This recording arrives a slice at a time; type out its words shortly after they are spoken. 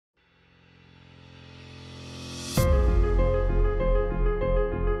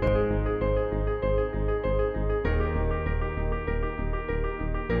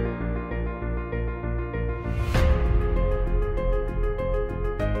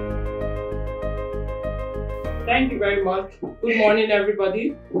Thank you very much. Good morning,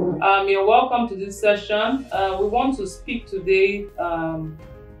 everybody. You're welcome to this session. We want to speak today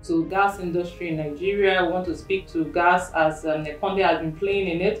to gas industry in Nigeria. We want to speak to gas as Neconde has been playing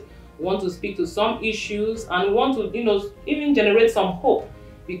in it. We want to speak to some issues, and we want to, even generate some hope,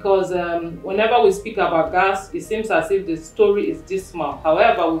 because whenever we speak about gas, it seems as if the story is dismal.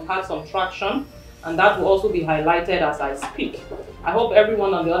 However, we've had some traction, and that will also be highlighted as I speak. I hope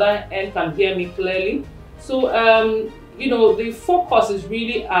everyone on the other end can hear me clearly. So, the focus is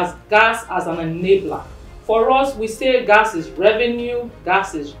really as gas as an enabler. For us, we say gas is revenue,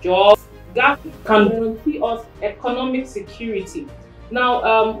 gas is jobs, gas can guarantee us economic security.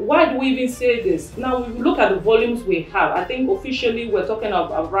 Now, why do we even say this? Now, we look at the volumes we have. I think officially we're talking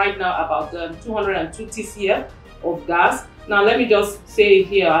right now about 202 TCF of gas. Now, let me just say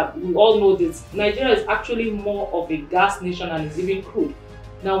here, we all know this, Nigeria is actually more of a gas nation and is even crude.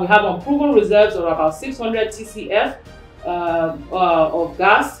 Now, we have unproven reserves of about 600 TCF of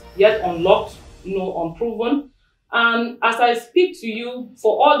gas, yet unlocked, unproven. And as I speak to you,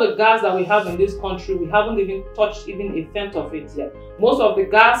 for all the gas that we have in this country, we haven't even touched even a tenth of it yet. Most of the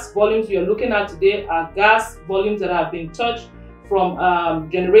gas volumes you're looking at today are gas volumes that have been touched from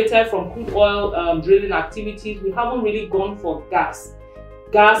generated from crude oil drilling activities. We haven't really gone for gas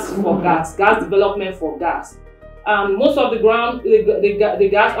development for gas. Most of the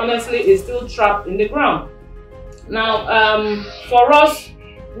gas honestly is still trapped in the ground. Now, for us,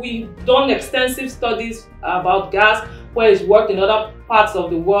 we've done extensive studies about gas where it's worked in other parts of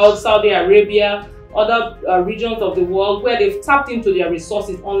the world, Saudi Arabia, other regions of the world, where they've tapped into their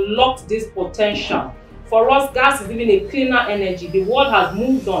resources, unlocked this potential. For us, gas is even a cleaner energy. The world has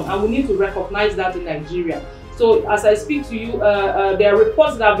moved on, and we need to recognize that in Nigeria. So as I speak to you, there are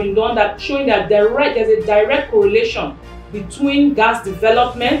reports that have been done that showing that there's a direct correlation between gas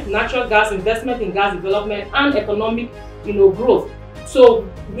development, natural gas investment in gas development, and economic, growth. So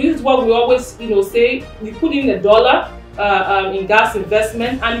this is what we always, say. We put in $1 in gas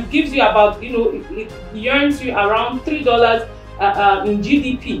investment, and it gives you about, it earns you around $3 in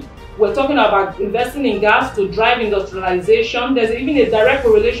GDP. We're talking about investing in gas to drive industrialization. There's even a direct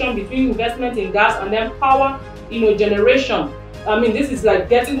correlation between investment in gas and then power, generation. I mean, this is like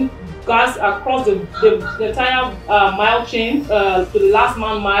getting gas across the entire mile chain to the last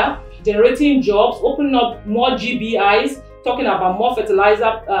man mile, generating jobs, opening up more GBIs, talking about more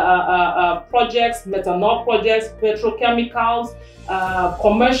fertilizer projects, methanol projects, petrochemicals,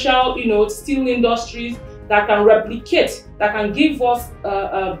 commercial, steel industries that can replicate, that can give us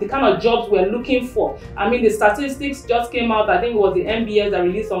the kind of jobs we're looking for. I mean, the statistics just came out. I think it was the NBS that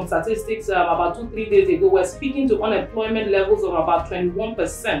released some statistics about 2-3 days ago. We're speaking to unemployment levels of about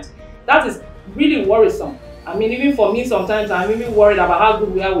 21%. That is really worrisome. I mean, even for me, sometimes I'm even worried about how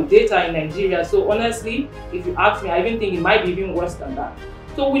good we are with data in Nigeria. So honestly, if you ask me, I even think it might be even worse than that.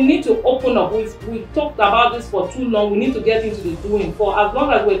 So we need to open up. We've talked about this for too long. We need to get into the doing. For as long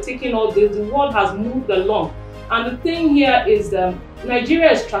as we're taking all this, the world has moved along. And the thing here is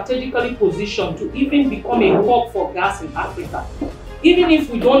Nigeria is strategically positioned to even become a hub for gas in Africa. Even if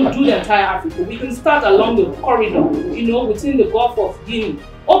we don't do the entire Africa, we can start along the corridor, within the Gulf of Guinea.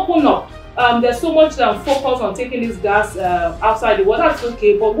 Open up. There's so much focus on taking this gas outside the world. That's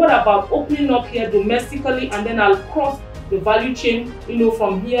okay. But what about opening up here domestically, and then I'll cross the value chain,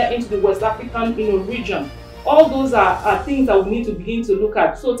 from here into the West African, region. All those are things that we need to begin to look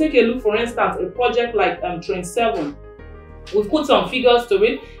at. So take a look, for instance, a project like Train 7. We've put some figures to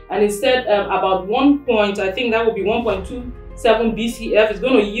it, and it said about 1.27 BCF is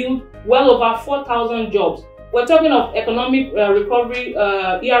going to yield well over 4,000 jobs. We're talking of economic recovery,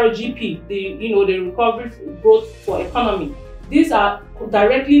 ERGP, the recovery growth for economy. These are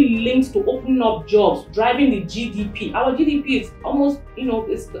directly linked to opening up jobs, driving the GDP. Our GDP is almost, you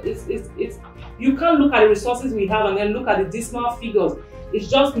can't look at the resources we have and then look at the dismal figures. It's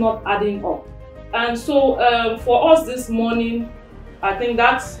just not adding up. And so for us this morning, I think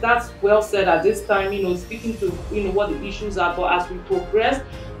that's well said at this time, speaking to, what the issues are. But as we progress,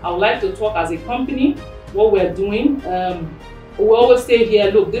 I would like to talk as a company, what we're doing. We always say here,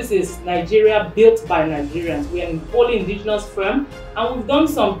 look, this is Nigeria built by Nigerians. We are a wholly indigenous firm, and we've done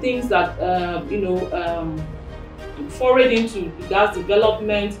some things that, forward into gas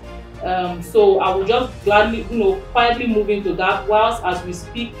development. So I will just gladly, quietly move into that. Whilst as we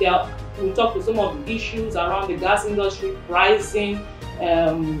speak, we'll talk to some of the issues around the gas industry, pricing,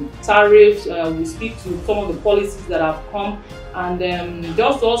 tariffs. We speak to some of the policies that have come, and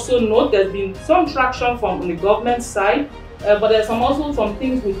just also note there's been some traction from the government side. But there's also some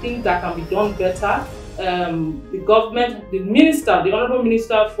things we think that can be done better. the government, the minister, the Honorable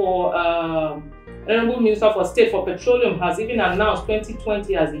Minister for State for Petroleum has even announced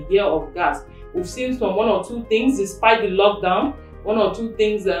 2020 as a year of gas. We've seen some one or two things, despite the lockdown, one or two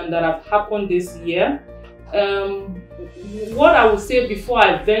things that have happened this year. What I would say before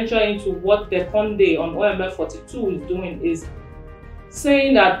I venture into what Neconde on OML 42 is doing is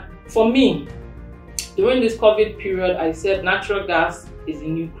saying that, for me, during this COVID period, I said natural gas is a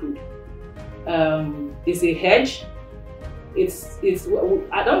new crude. It's a hedge.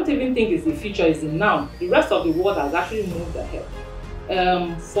 I don't even think it's the future, it's the now. The rest of the world has actually moved ahead.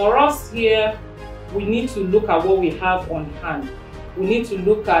 For us here, we need to look at what we have on hand. We need to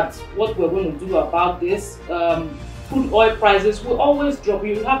look at what we're going to do about this. Crude oil prices will always drop.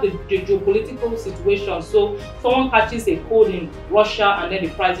 You have the geopolitical situation. So someone catches a cold in Russia and then the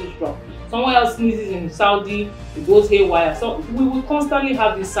prices drop. Someone else sneezes in Saudi, it goes haywire. So we will constantly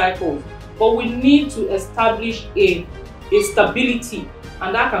have these cycles. But we need to establish a stability,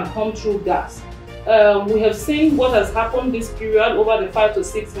 and that can come through gas. We have seen what has happened this period over the 5 to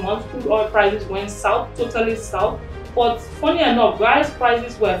 6 months. Crude oil prices went south, totally south. But funny enough, gas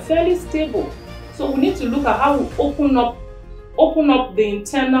prices were fairly stable. So we need to look at how we open up the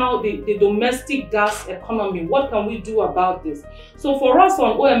internal, the domestic gas economy. What can we do about this? So for us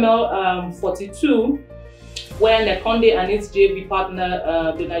on OML 42, where Neconde and its JV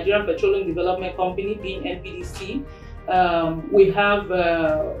partner, the Nigerian Petroleum Development Company, being NPDC,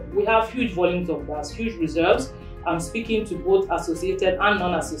 we have huge volumes of gas, huge reserves. I'm speaking to both associated and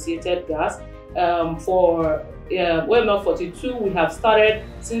non-associated gas. For OML 42, we have started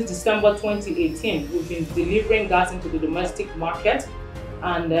since December 2018. We've been delivering gas into the domestic market,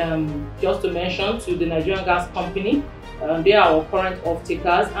 and just to mention, to the Nigerian Gas Company. They are our current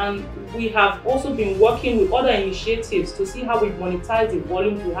off-takers, and we have also been working with other initiatives to see how we monetize the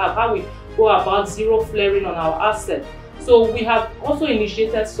volumes we have, how we go about zero flaring on our assets. So we have also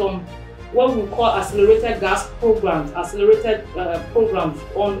initiated some what we call accelerated gas programs, programs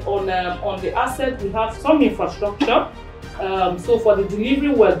on the asset. We have some infrastructure. So for the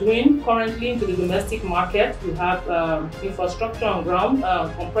delivery we're doing currently into the domestic market, we have infrastructure on ground,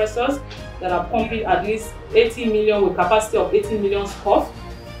 compressors that are pumping at least 80 million with capacity of 80 million scf.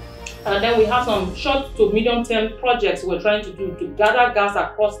 And then we have some short to medium term projects we're trying to do to gather gas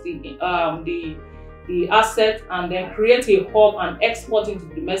across the asset and then create a hub and export into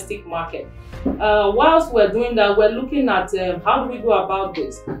the domestic market. Whilst we're doing that, we're looking at how do we go about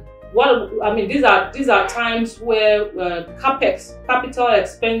this. These are times where capex, capital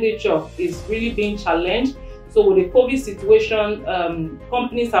expenditure, is really being challenged. So with the COVID situation,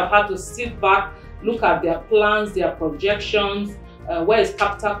 companies have had to sit back, look at their plans, their projections, where is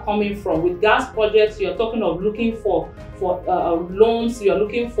capital coming from. With gas projects, you're talking of looking for loans, you're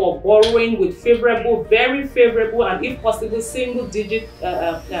looking for borrowing with favorable, very favorable, and if possible, single-digit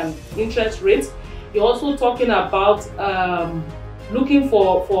interest rates. You're also talking about looking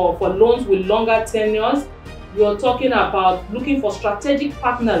for loans with longer tenures. You're talking about looking for strategic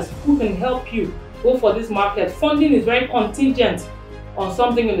partners who can help you go for this market. Funding is very contingent on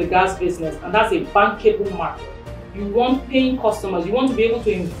something in the gas business, and that's a bankable market. You want paying customers, you want to be able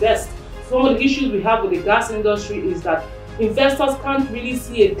to invest. Some of the issues we have with the gas industry is that investors can't really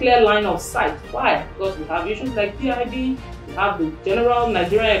see a clear line of sight. Why? Because we have issues like PIB, we have the general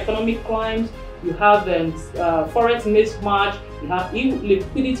Nigerian economic climate, you have forex mismatch, you have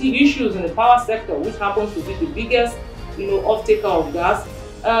liquidity issues in the power sector, which happens to be the biggest, off-taker of gas.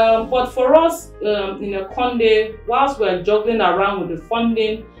 But for us, in Neconde, whilst we're juggling around with the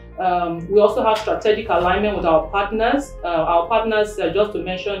funding, we also have strategic alignment with our partners. Our partners, just to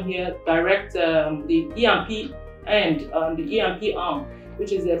mention here, direct the E&P and the E&P arm,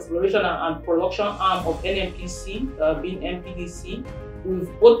 which is the exploration and production arm of NNPC, being NPDC.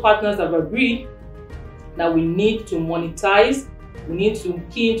 Both partners have agreed that we need to monetize, we need to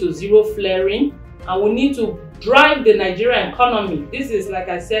key into zero flaring, and we need to drive the Nigerian economy. This is, like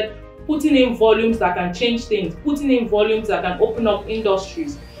I said, putting in volumes that can change things, putting in volumes that can open up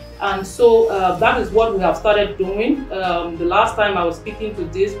industries. And so that is what we have started doing. The last time I was speaking to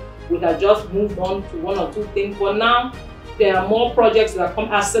this, we had just moved on to one or two things, but now there are more projects that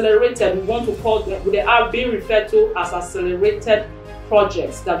come accelerated. We want to call them, they are being referred to as accelerated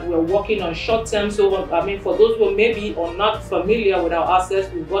projects that we're working on short term. So for those who may be or not familiar with our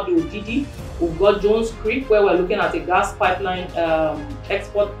assets, we've got the Odidi, we've got Jones Creek, where we're looking at a gas pipeline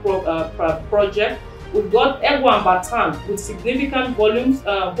export project. We've got Egwa and Batan with significant volumes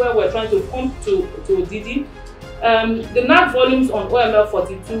where we're trying to pump to Odidi. The NAT volumes on OML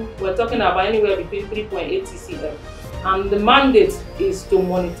 42, we're talking about anywhere between 3.8 TCF. And the mandate is to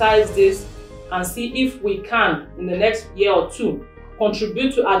monetize this and see if we can, in the next year or two,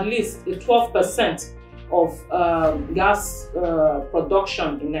 contribute to at least a 12% of gas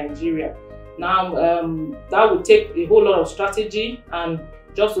production in Nigeria. Now, that would take a whole lot of strategy, and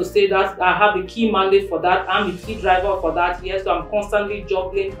just to say that I have a key mandate for that, I'm the key driver for that. Yes, so I'm constantly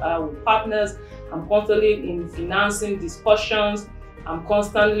juggling with partners, I'm constantly in financing discussions, I'm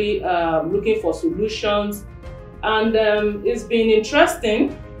constantly looking for solutions, and it's been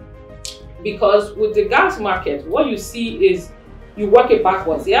interesting because with the gas market, what you see is you work it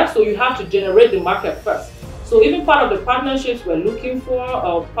backwards, yeah? So you have to generate the market first. So even part of the partnerships we're looking for,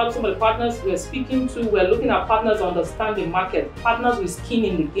 or some of the partners we're speaking to, we're looking at partners who understand the market, partners with skin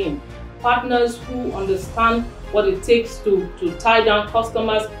in the game, partners who understand what it takes to tie down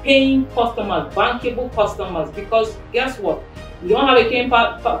customers, paying customers, bankable customers. Because guess what? You don't have a paying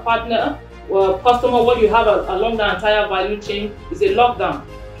partner or customer, what you have along the entire value chain is a lockdown.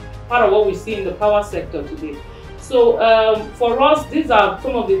 Part of what we see in the power sector today. So for us, these are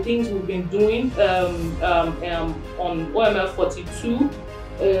some of the things we've been doing on OML 42.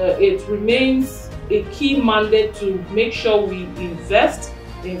 It remains a key mandate to make sure we invest,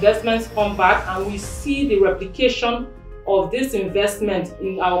 the investments come back, and we see the replication of this investment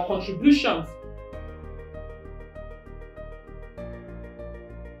in our contributions.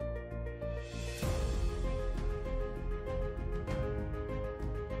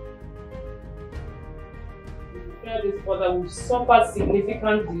 This further will suffer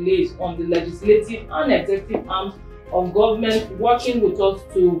significant delays on the legislative and executive arms of government working with us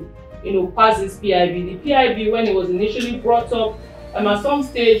to, pass this PIB. The PIB, when it was initially brought up, at some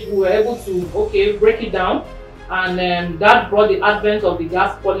stage we were able to break it down, and that brought the advent of the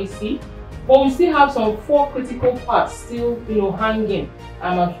gas policy. But we still have some 4 critical parts still, hanging.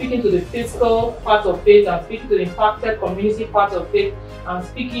 I'm speaking to the fiscal part of it, I'm speaking to the impacted community part of it, I'm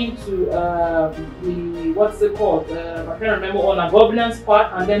speaking to the, what's it called, I can't remember, on a governance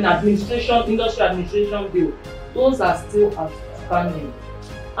part, and then administration, industry administration bill. Those are still outstanding.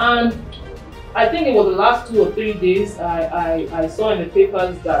 And I think it was the last 2 or 3 days I saw in the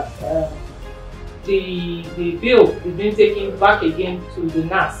papers that the bill is being taken back again to the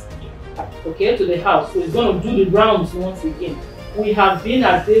NAS, to the House. So it's going to do the rounds once again. We have been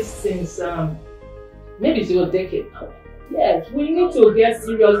at this since maybe it's a decade now. Yes, we need to get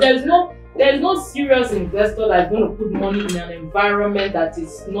serious. There's no serious investor that's going to put money in an environment that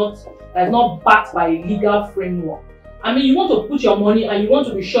is not backed by a legal framework. I mean, you want to put your money and you want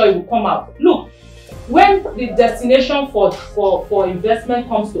to be sure it will come out. Look, when the destination for investment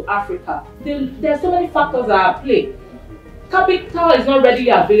comes to Africa, there's so many factors that are at play. Capital is not readily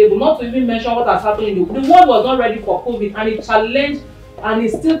available, not to even mention what has happened in the world was not ready for COVID, and it challenged and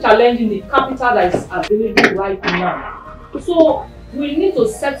is still challenging the capital that is available right now. So we need to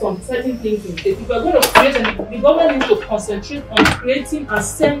set some certain things in place. If we're going to create, and the government needs to concentrate on creating and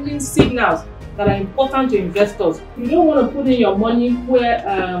sending signals that are important to investors. You don't want to put in your money where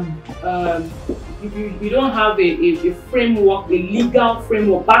you don't have a framework, a legal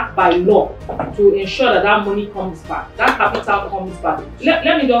framework backed by law to ensure that money comes back, that capital comes back.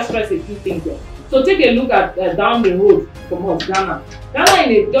 Let me just stress a few things there. So take a look at down the road from us, Ghana.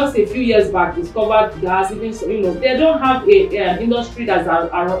 Ghana, just a few years back, discovered gas. Even so, they don't have an industry that's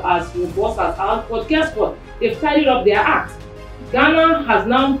as robust as ours. But guess what? They've tidied up their act. Ghana has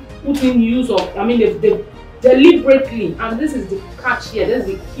now put in use of, they've deliberately, and this is the catch here, this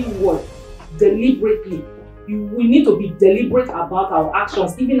is the key word, deliberately. We need to be deliberate about our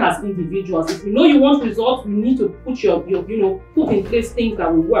actions, even as individuals. If you know you want results, you need to put put in place things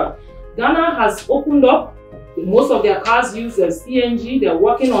that will work. Ghana has opened up. Most of their cars use CNG. They're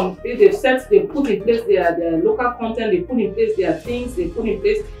working on. They put in place their local content. They put in place their things. They put in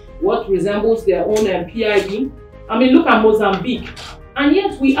place what resembles their own PIB. Look at Mozambique, and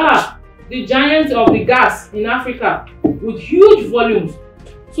yet we are the giant of the gas in Africa with huge volumes.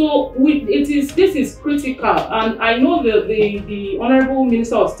 So this is critical, and I know the Honorable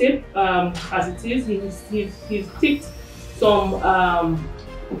Minister of State, as it is, he's ticked some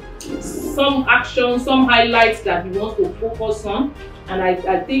actions, some highlights that he wants to focus on, and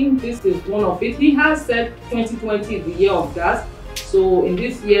I think this is one of it. He has said 2020 is the year of gas. So in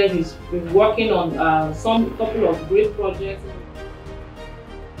this year, he's been working on couple of great projects.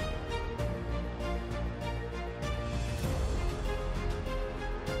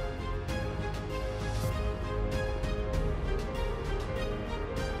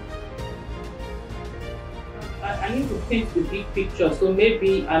 I need to paint the big picture, so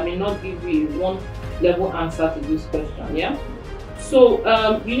maybe I may not give you a one-level answer to this question, yeah? So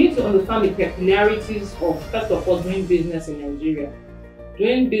you need to understand the peculiarities of, first of all, doing business in Nigeria.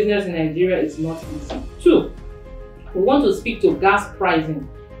 Doing business in Nigeria is not easy. 2, we want to speak to gas pricing.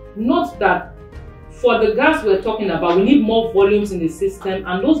 Note that for the gas we're talking about, we need more volumes in the system,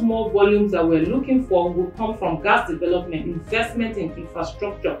 and those more volumes that we're looking for will come from gas development, investment in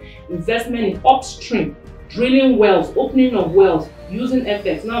infrastructure, investment in upstream, drilling wells, opening of wells, using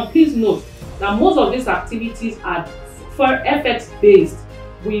FX. Now, please note that most of these activities are for FX based.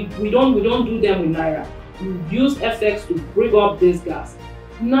 We don't do them with Naira. We use FX to bring up this gas.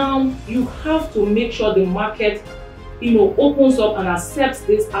 Now, you have to make sure the market opens up and accepts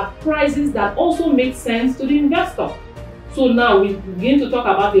this at prices that also make sense to the investor. So now we begin to talk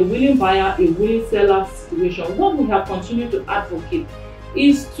about a willing buyer, a willing seller situation. What we have continued to advocate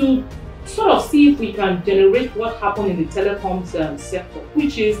is to sort of see if we can generate what happened in the telecoms sector,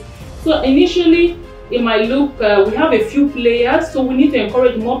 which is, so initially it might look, we have a few players, so we need to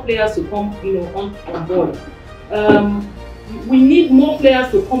encourage more players to come on board. We need more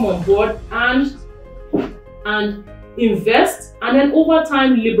players to come on board and invest, and then over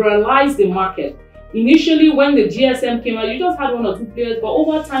time liberalize the market. Initially, when the GSM came out, you just had 1 or 2 players, but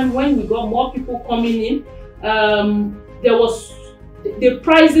over time, when we got more people coming in, there was the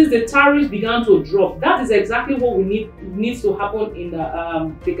prices, the tariffs began to drop. That is exactly what needs to happen in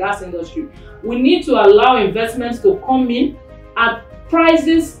the gas industry. We need to allow investments to come in at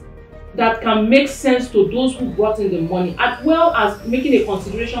prices that can make sense to those who brought in the money, as well as making a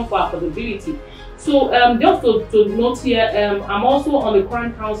consideration for affordability. So just to note here, I'm also on the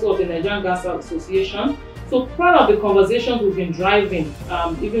current council of the Nigerian Gas Association. So part of the conversations we've been driving,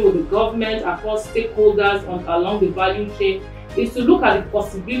 even with the government, across stakeholders along the value chain, is to look at the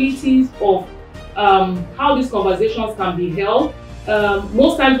possibilities of how these conversations can be held.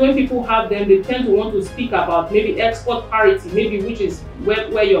 Most times when people have them, they tend to want to speak about maybe export parity, maybe which is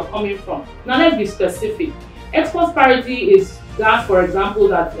where you're coming from. Now let's be specific. Export parity is gas, for example,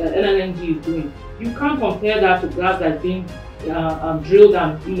 that Engr Energy is doing. You can't compare that to gas that's being drilled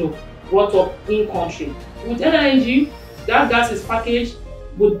and brought up in country. With Engr Energy, that gas is packaged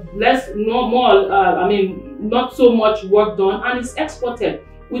with not so much work done, and it's exported.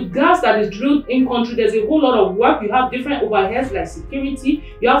 With gas that is drilled in country, there's a whole lot of work. You have different overheads like security.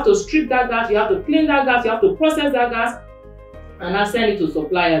 You have to strip that gas, you have to clean that gas, you have to process that gas, and then send it to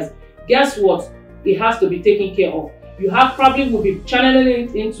suppliers. Guess what? It has to be taken care of. You have probably will be channeling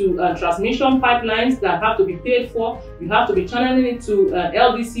it into transmission pipelines that have to be paid for. You have to be channeling it to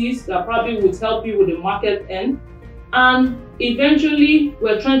LDCs that probably would help you with the market end. And eventually,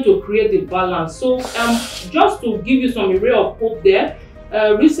 we're trying to create the balance. So just to give you some array of hope there,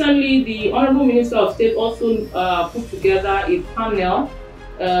 recently the Honorable Minister of State also put together a panel,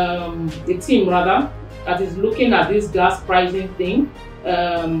 a team rather, that is looking at this gas pricing thing.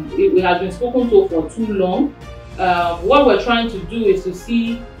 It has been spoken to for too long. What we're trying to do is to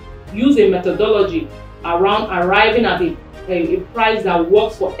use a methodology around arriving at a price that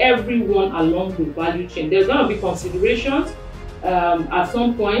works for everyone along the value chain. There's going to be considerations at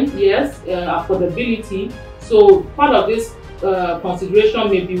some point, yes, affordability. So part of this consideration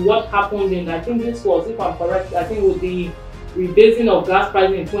may be what happened in, I think this was, if I'm correct, I think with the rebasing of gas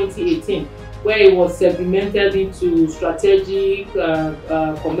pricing in 2018, where it was segmented into strategic,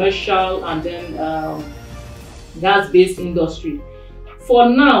 commercial, and then gas-based industry. For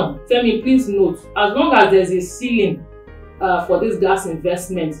now, Femi, please note, as long as there's a ceiling for this gas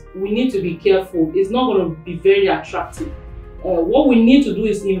investment, we need to be careful. It's not going to be very attractive. What we need to do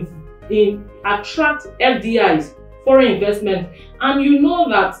is attract FDIs, foreign investment, and you know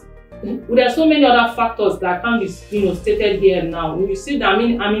that there are so many other factors that can be stated here now. When you see that, I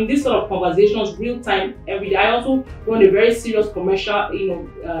mean this sort of conversations real time every day. I also run a very serious commercial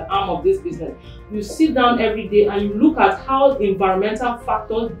arm of this business. You sit down every day and you look at how environmental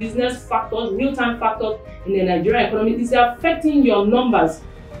factors, business factors, real time factors in the Nigerian economy is affecting your numbers,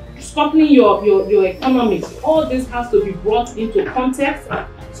 scuttling your economics. All this has to be brought into context.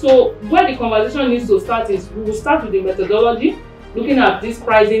 So where the conversation needs to start is, we will start with the methodology, looking at this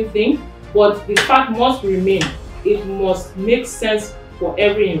pricing thing, but the fact must remain, it must make sense for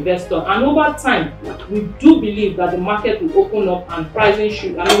every investor. And over time, we do believe that the market will open up and pricing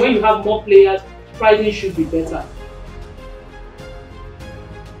should, when you have more players, pricing should be better.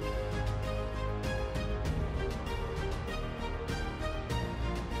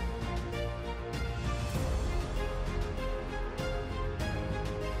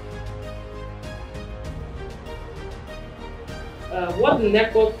 What the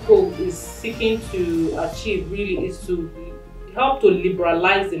Neconde Code is seeking to achieve really is to help to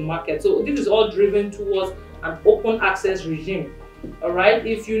liberalize the market. So this is all driven towards an open access regime. All right,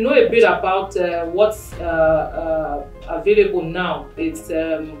 if you know a bit about what's available now, it's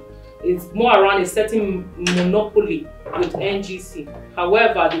more around a certain monopoly with NGC.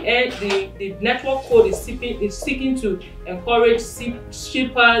 However, the network code is seeking to encourage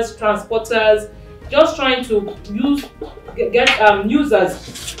shippers, transporters, just trying to get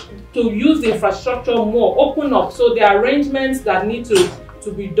users to use the infrastructure more, open up. So there are arrangements that need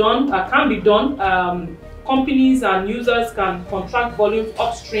to be done, can be done. Companies and users can contract volumes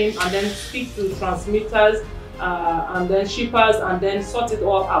upstream and then speak to transmitters and then shippers and then sort it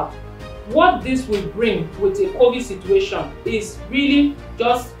all out. What this will bring with a COVID situation is really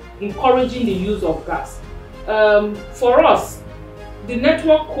just encouraging the use of gas. For us, the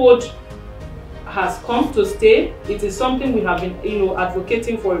network code has come to stay. It is something we have been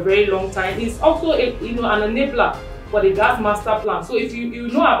advocating for a very long time. It's also an enabler for the gas master plan. So if you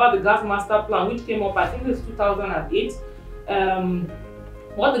know about the gas master plan, which came up, I think it's 2008,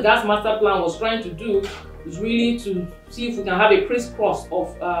 what the gas master plan was trying to do is really to see if we can have a crisscross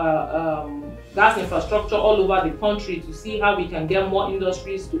of gas infrastructure all over the country to see how we can get more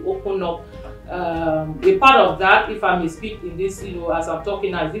industries to open up. A part of that, if I may speak in this, as I'm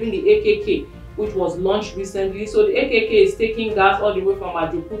talking now, is even the AKK, which was launched recently. So the AKK is taking gas all the way from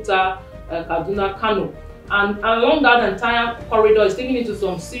Ajaokuta, Kaduna, Kano. And along that entire corridor is taking it to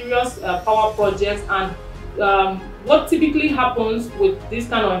some serious power projects. And what typically happens with this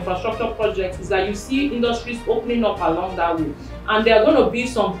kind of infrastructure projects is that you see industries opening up along that way. And there are going to be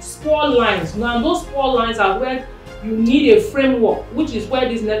some spur lines. Now, those spur lines are where you need a framework, which is where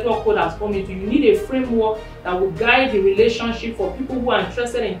this network code has come into. You need a framework that will guide the relationship for people who are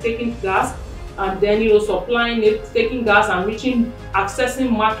interested in taking gas and then supplying it, taking gas and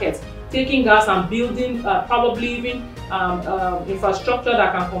accessing markets, taking gas and building probably even infrastructure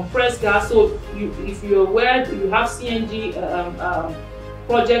that can compress gas. So if you're aware, you have CNG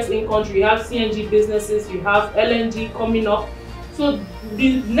projects in country, you have CNG businesses, you have LNG coming up. So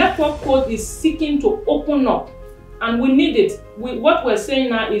the network code is seeking to open up, and we need it. What we're saying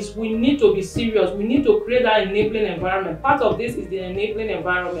now is we need to be serious. We need to create that enabling environment. Part of this is the enabling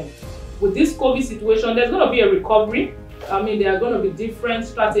environment. With this COVID situation, there's going to be a recovery. I mean, there are going to be different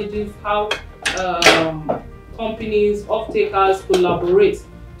strategies how companies, off-takers collaborate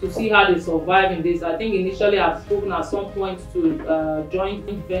to see how they survive in this. I think initially I've spoken at some point to joint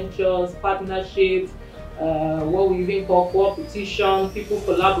ventures, partnerships, what we even call competition, people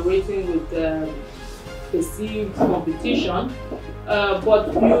collaborating with perceived competition.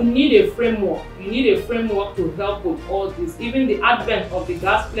 But you need a framework. You need a framework to help with all this. Even the advent of the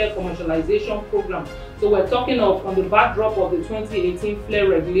gas flare commercialization program. So we're talking of on the backdrop of the 2018 flare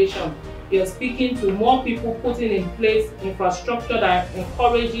regulation. You're speaking to more people putting in place infrastructure that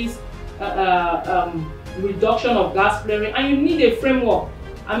encourages reduction of gas flaring, and you need a framework.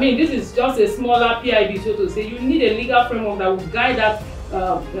 I mean, this is just a smaller PIB, so to say. You need a legal framework that will guide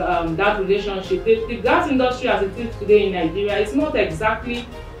that relationship. The gas industry as it is today in Nigeria is not exactly,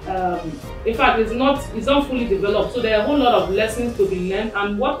 in fact, it's not fully developed. So there are a whole lot of lessons to be learned,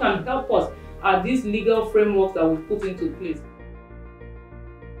 and what can help us are these legal frameworks that we put into place.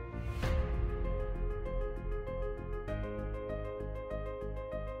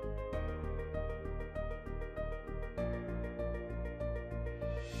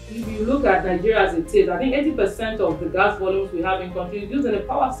 If you look at Nigeria as it is, I think 80% of the gas volumes we have in country is used in the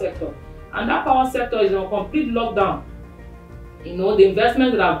power sector. And that power sector is on complete lockdown. The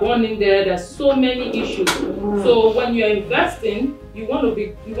investments that have gone in there's so many issues. So when you're investing, you want to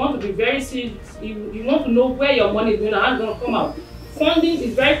be very serious. You want to know where your money is going and how it's going to come out. Funding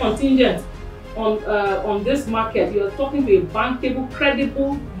is very contingent on this market. You're talking to a bankable,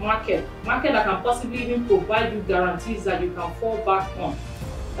 credible market that can possibly even provide you guarantees that you can fall back on.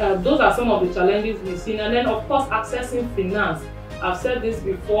 Those are some of the challenges we've seen. And then, of course, accessing finance. I've said this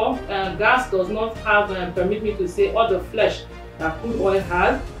before, gas does not have, permit me to say, all the flesh that crude oil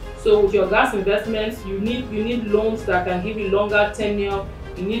has. So with your gas investments, you need loans that can give you longer tenure.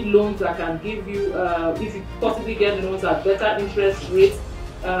 You need loans that can give you, if you possibly get loans at better interest rates,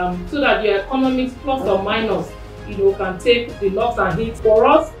 so that your economics plus or minus, can take the knocks and hits. For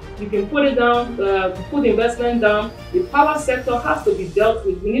us, you can put it down, put investment down. The power sector has to be dealt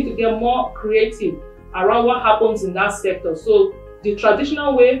with. We need to get more creative around what happens in that sector. So the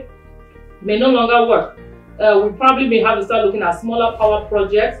traditional way may no longer work. We probably may have to start looking at smaller power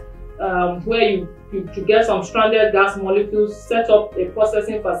projects where you to get some stranded gas molecules, set up a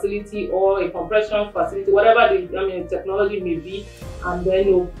processing facility or a compression facility, whatever the technology may be, and then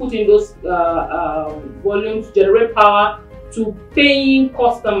you put in those volumes, generate power to paying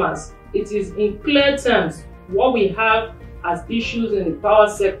customers. It is in clear terms what we have as issues in the power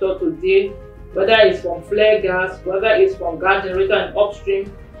sector today, whether it's from flare gas, whether it's from gas generator and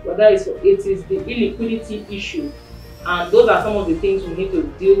upstream, whether it is the illiquidity issue. And those are some of the things we need to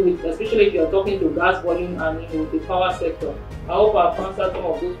deal with, especially if you're talking to gas volume and the power sector. I hope I've answered some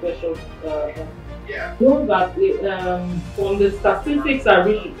of those questions. Know that from the statistics I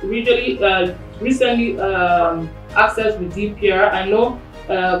recently accessed with DPR, I know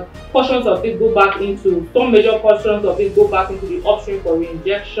portions of it go back into, some major portions of it go back into the upstream for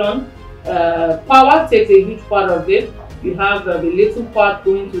reinjection. Power takes a huge part of it. You have the little part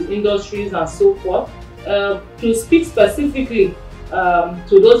going to industries and so forth. To speak specifically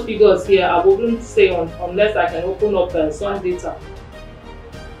to those figures here, I wouldn't say unless I can open up some data.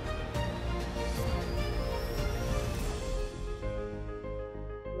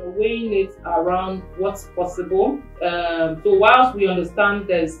 We're weighing it around what's possible. So whilst we understand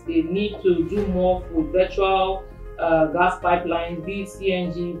there's a need to do more with virtual gas pipelines, be it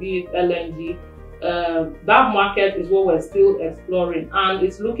CNG, be it LNG, that market is what we're still exploring, and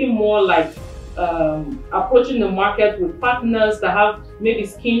it's looking more like approaching the market with partners that have maybe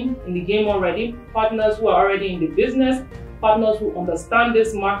skin in the game already, partners who are already in the business, partners who understand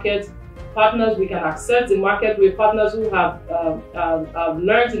this market, partners we can access the market with, partners who have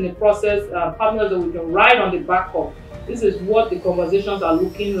learned in the process, partners that we can ride on the back of. This is what the conversations are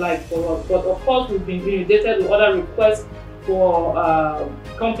looking like for us. But of course, we've been inundated with other requests for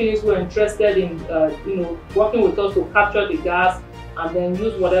companies who are interested in working with us to capture the gas and then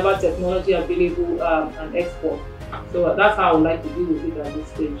use whatever technology available and export. So that's how I would like to deal with it at this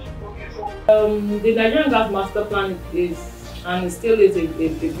stage. The Nigerian Gas Master Plan is, and it still is, a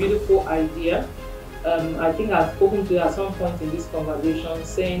beautiful idea. I think I've spoken to it at some point in this conversation,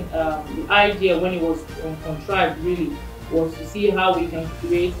 saying the idea when it was contrived really was to see how we can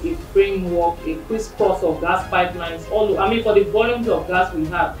create a framework, a crisscross of gas pipelines. For the volumes of gas we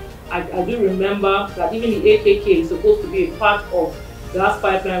have, I do remember that even the AKK is supposed to be a part of gas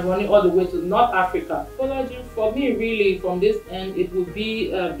pipeline running all the way to North Africa. For me, really, from this end, it would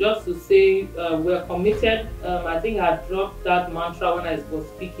be just to say we're committed. I think I dropped that mantra when I was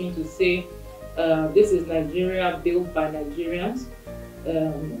speaking to say this is Nigeria built by Nigerians.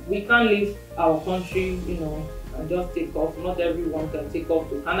 We can't leave our country, and just take off. Not everyone can take off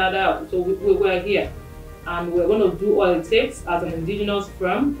to Canada. So we're here. And we're going to do all it takes as an indigenous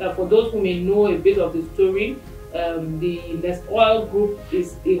firm. For those who may know a bit of the story, the Nestoil group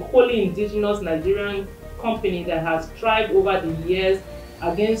is a wholly indigenous Nigerian company that has thrived over the years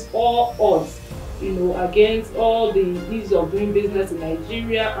against all odds, against all the ease of doing business in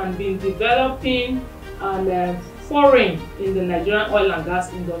Nigeria, and been developing and foreign in the Nigerian oil and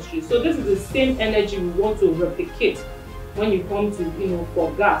gas industry. So this is the same energy we want to replicate when you come to,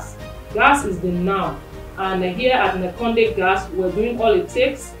 for gas. Gas is the now. And here at Neconde Gas, we're doing all it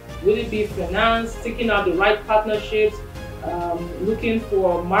takes. Will it be finance, taking out the right partnerships, looking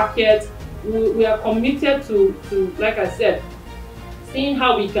for markets. We are committed to, like I said, seeing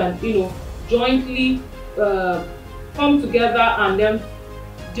how we can, jointly come together and then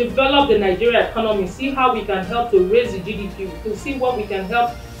develop the Nigeria economy, see how we can help to raise the GDP, to see what we can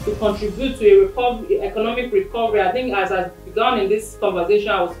help to contribute to a economic recovery. I think as I began in this conversation,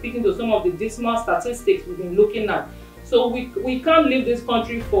 I was speaking to some of the dismal statistics we've been looking at. So we can't leave this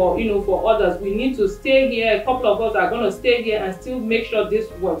country for for others. We need to stay here. A couple of us are going to stay here and still make sure this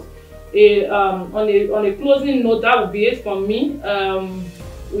works. On a closing note, that would be it from me.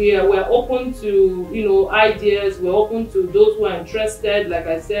 We're open to ideas. We're open to those who are interested. Like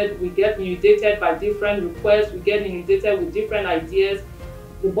I said, we get inundated by different requests. We get inundated with different ideas.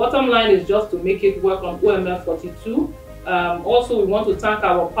 The bottom line is just to make it work on OML 42. Also, we want to thank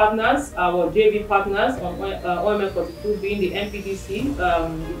our partners, our JV partners on OML 42, being the NPDC,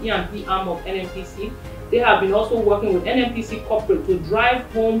 the E&P arm of NNPC. They have been also working with NNPC corporate to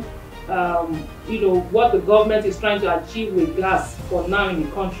drive home what the government is trying to achieve with gas for now in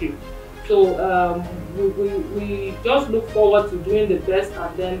the country. So we just look forward to doing the best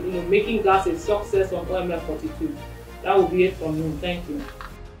and then making gas a success on OML 42. That will be it from me. Thank you.